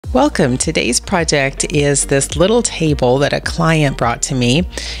Welcome. Today's project is this little table that a client brought to me.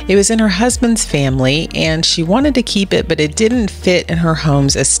 It was in her husband's family and she wanted to keep it, but it didn't fit in her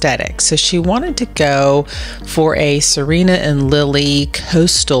home's aesthetic. So she wanted to go for a Serena and Lily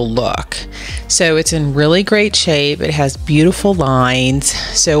coastal look. So it's in really great shape. It has beautiful lines.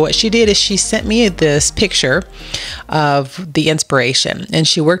 So what she did is she sent me this picture of the inspiration, and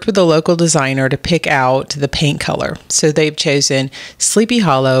she worked with a local designer to pick out the paint color. So they've chosen Sleepy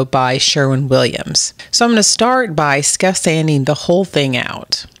Hollow by Sherwin Williams. So I'm going to start by scuff sanding the whole thing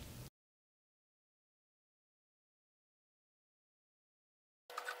out.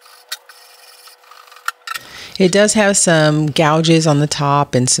 It does have some gouges on the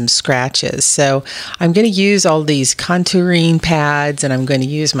top and some scratches. So I'm going to use all these contouring pads and I'm going to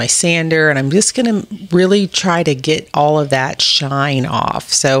use my sander, and I'm just going to really try to get all of that shine off.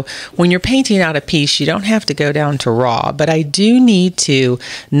 So when you're painting out a piece, you don't have to go down to raw, but I do need to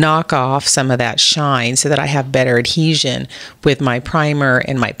knock off some of that shine so that I have better adhesion with my primer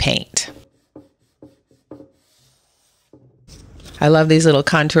and my paint. I love these little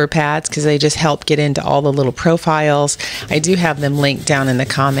contour pads because they just help get into all the little profiles. I do have them linked down in the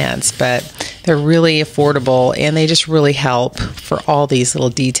comments, but they're really affordable and they just really help for all these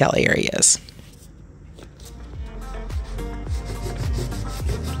little detail areas.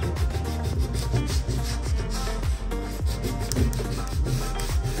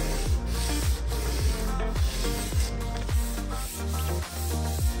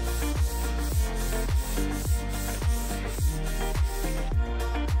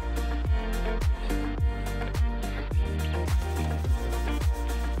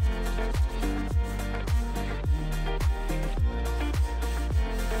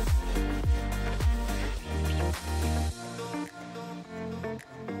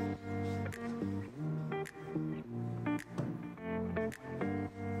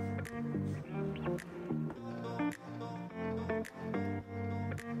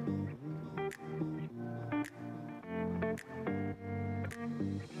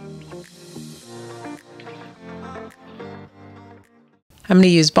 I'm going to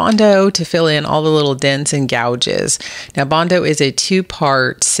use Bondo to fill in all the little dents and gouges. Now, Bondo is a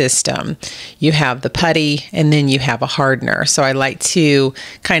two-part system. You have the putty and then you have a hardener. So I like to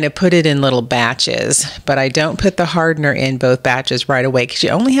kind of put it in little batches, but I don't put the hardener in both batches right away because you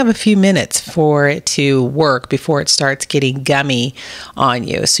only have a few minutes for it to work before it starts getting gummy on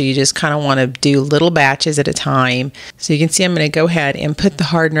you. So you just kind of want to do little batches at a time. So you can see I'm going to go ahead and put the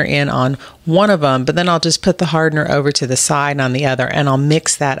hardener in on one of them, but then I'll just put the hardener over to the side on the other, and I'll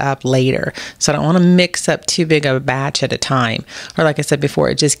mix that up later. So I don't want to mix up too big of a batch at a time. Or like I said before,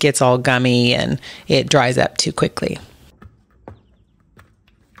 it just gets all gummy and it dries up too quickly.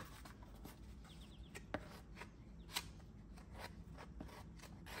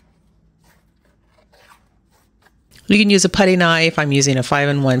 You can use a putty knife. I'm using a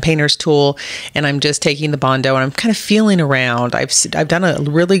 5-in-1 painter's tool, and I'm just taking the Bondo and I'm kind of feeling around. I've done a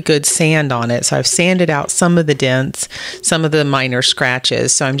really good sand on it, so I've sanded out some of the dents, some of the minor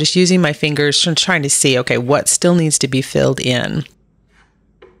scratches. So I'm just using my fingers trying to see, okay, what still needs to be filled in.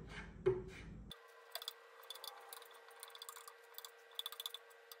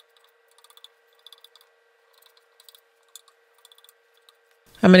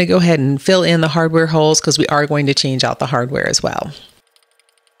 I'm going to go ahead and fill in the hardware holes because we are going to change out the hardware as well.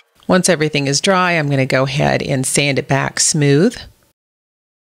 Once everything is dry, I'm going to go ahead and sand it back smooth.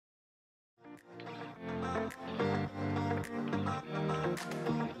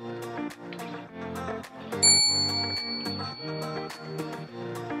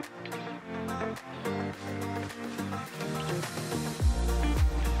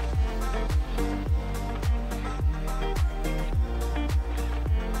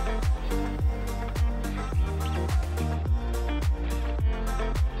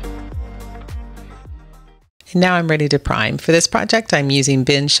 Now I'm ready to prime. For this project, I'm using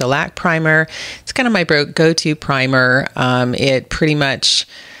Ben Shellac Primer. It's kind of my go-to primer. It pretty much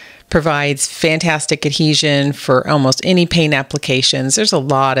provides fantastic adhesion for almost any paint applications. There's a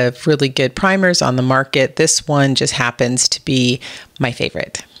lot of really good primers on the market. This one just happens to be my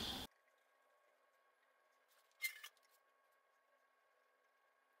favorite.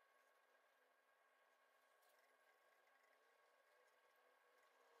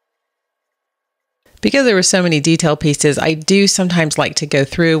 Because there were so many detail pieces, I do sometimes like to go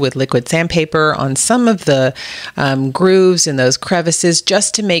through with liquid sandpaper on some of the grooves and those crevices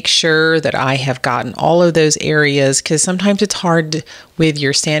just to make sure that I have gotten all of those areas, because sometimes it's hard with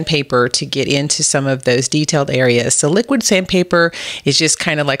your sandpaper to get into some of those detailed areas. So liquid sandpaper is just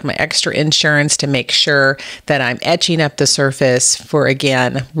kind of like my extra insurance to make sure that I'm etching up the surface for,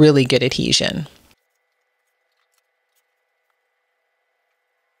 again, really good adhesion.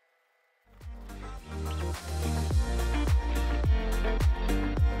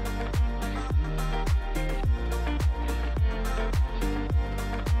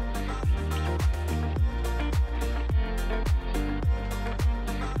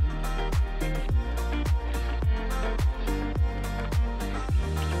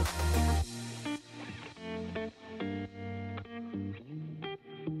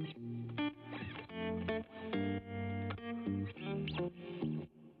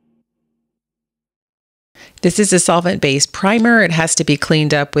 This is a solvent-based primer. It has to be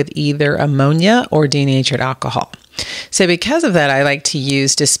cleaned up with either ammonia or denatured alcohol. So because of that, I like to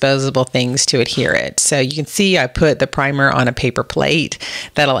use disposable things to adhere it. So you can see I put the primer on a paper plate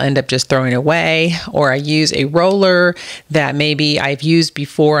that I'll end up just throwing away, or I use a roller that maybe I've used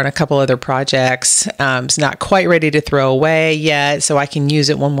before on a couple other projects. It's not quite ready to throw away yet, so I can use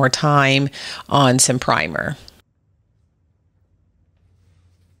it one more time on some primer.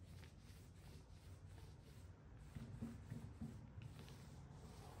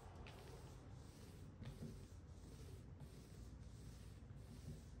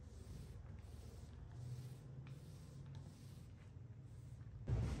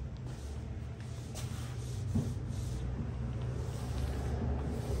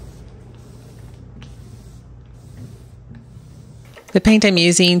 The paint I'm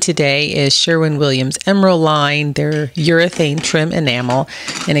using today is Sherwin Williams Emerald Line, their urethane trim enamel.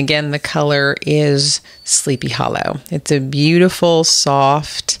 And again, the color is Sleepy Hollow. It's a beautiful,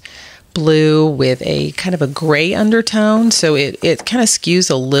 soft blue with a kind of a gray undertone. So it kind of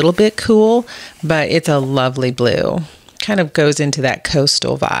skews a little bit cool, but it's a lovely blue. Kind of goes into that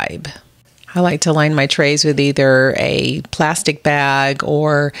coastal vibe. I like to line my trays with either a plastic bag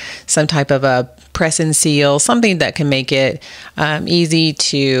or some type of a press and seal, something that can make it easy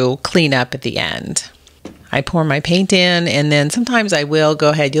to clean up at the end. I pour my paint in, and then sometimes I will go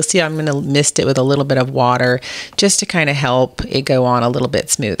ahead. You'll see I'm going to mist it with a little bit of water just to kind of help it go on a little bit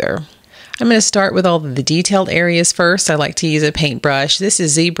smoother. I'm going to start with all the detailed areas first. I like to use a paintbrush. This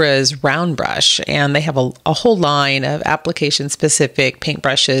is Zebra's round brush, and they have a whole line of application-specific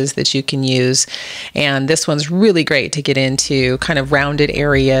paintbrushes that you can use. And this one's really great to get into kind of rounded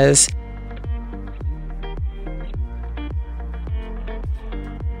areas.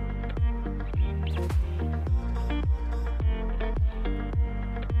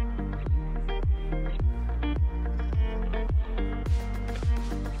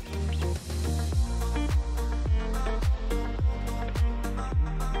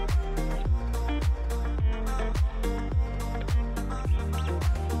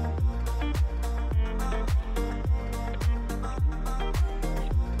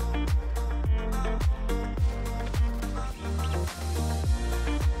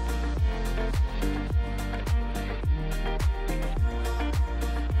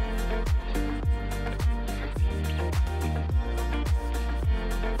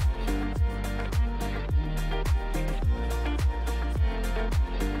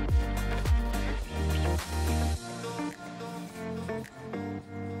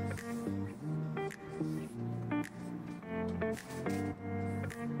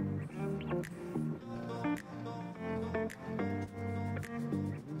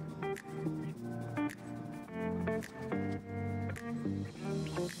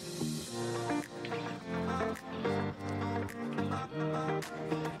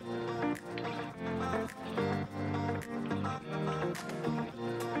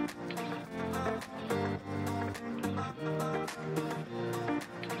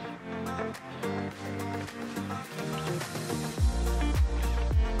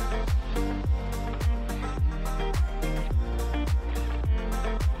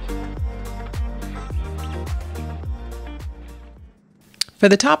 For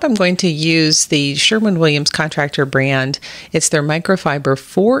the top, I'm going to use the Sherwin Williams Contractor brand. It's their microfiber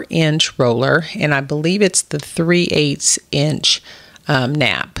 4-inch roller, and I believe it's the 3/8 inch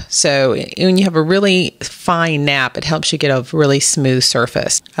nap. So when you have a really fine nap, it helps you get a really smooth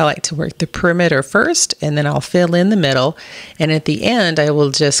surface. I like to work the perimeter first, and then I'll fill in the middle. And at the end, I will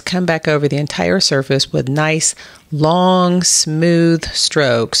just come back over the entire surface with nice, long, smooth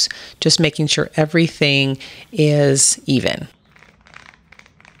strokes, just making sure everything is even.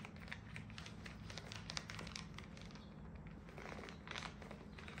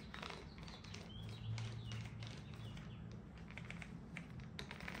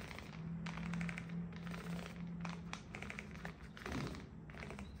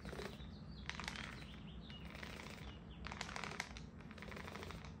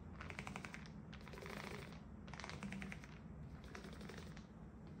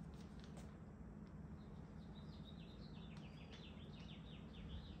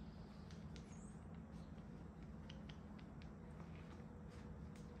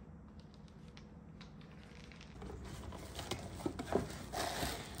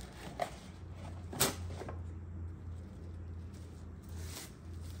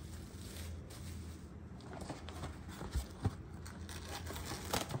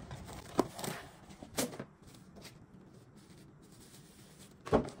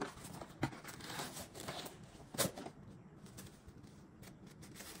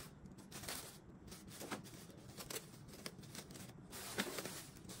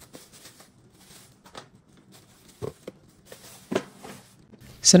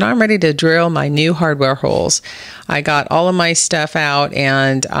 So now I'm ready to drill my new hardware holes. I got all of my stuff out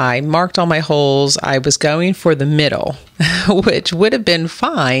and I marked all my holes. I was going for the middle, which would have been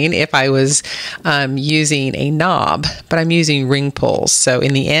fine if I was using a knob, but I'm using ring pulls. So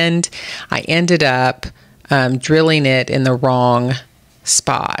in the end, I ended up drilling it in the wrong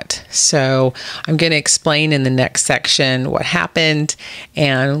spot. So I'm going to explain in the next section what happened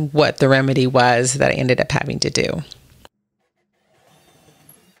and what the remedy was that I ended up having to do.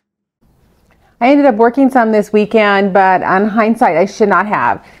 I ended up working some this weekend, but on hindsight, I should not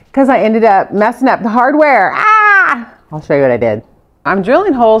have, because I ended up messing up the hardware. I'll show you what I did. I'm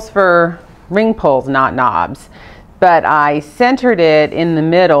drilling holes for ring pulls, not knobs, but I centered it in the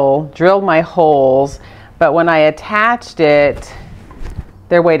middle, drilled my holes, but when I attached it,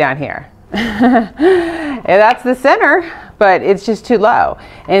 they're way down here. And that's the center, but it's just too low.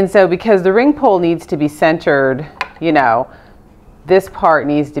 And so because the ring pull needs to be centered, you know, this part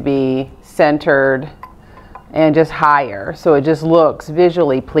needs to be centered and just higher, so it just looks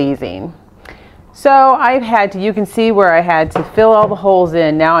visually pleasing. So I've had to, you can see where I had to fill all the holes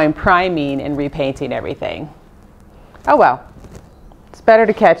in. Now I'm priming and repainting everything. Oh well, it's better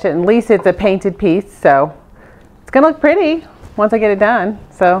to catch it. At least it's a painted piece, so it's gonna look pretty once I get it done.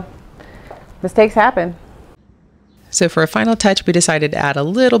 So mistakes happen. So for a final touch, we decided to add a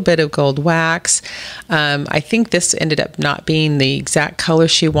little bit of gold wax. I think this ended up not being the exact color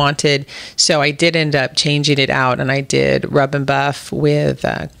she wanted, so I did end up changing it out, and I did rub and buff with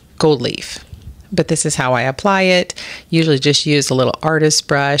gold leaf. But this is how I apply it. Usually just use a little artist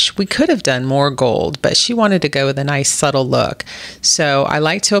brush. We could have done more gold, but she wanted to go with a nice subtle look. So I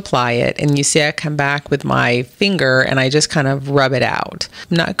like to apply it, and you see I come back with my finger and I just kind of rub it out.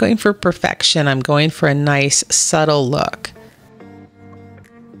 I'm not going for perfection. I'm going for a nice subtle look.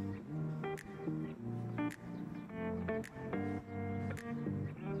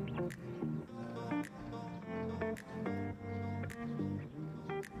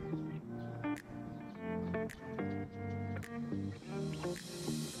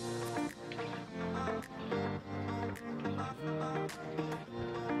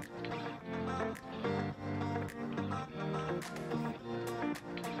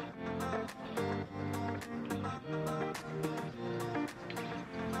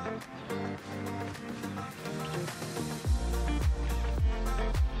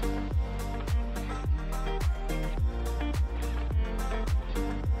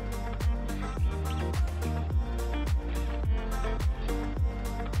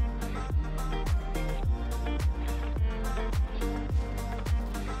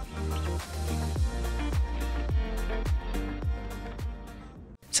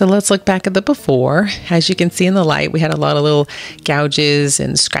 So let's look back at the before. As you can see in the light, we had a lot of little gouges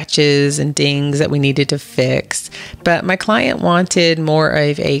and scratches and dings that we needed to fix. But my client wanted more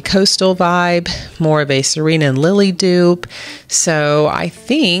of a coastal vibe, more of a Serena and Lily dupe. So I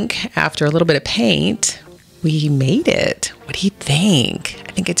think after a little bit of paint, we made it. What do you think?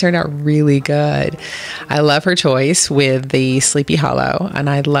 I think it turned out really good. I love her choice with the Sleepy Hollow, and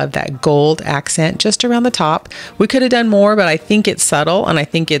I love that gold accent just around the top. We could have done more, but I think it's subtle, and I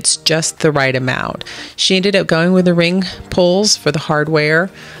think it's just the right amount. She ended up going with the ring pulls for the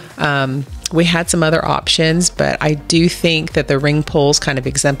hardware. We had some other options, but I do think that the ring pulls kind of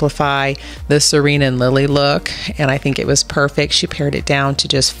exemplify the Serena and Lily look, and I think it was perfect. She pared it down to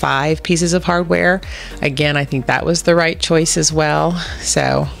just 5 pieces of hardware. Again, I think that was the right choice as well.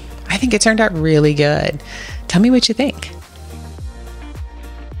 So I think it turned out really good. Tell me what you think.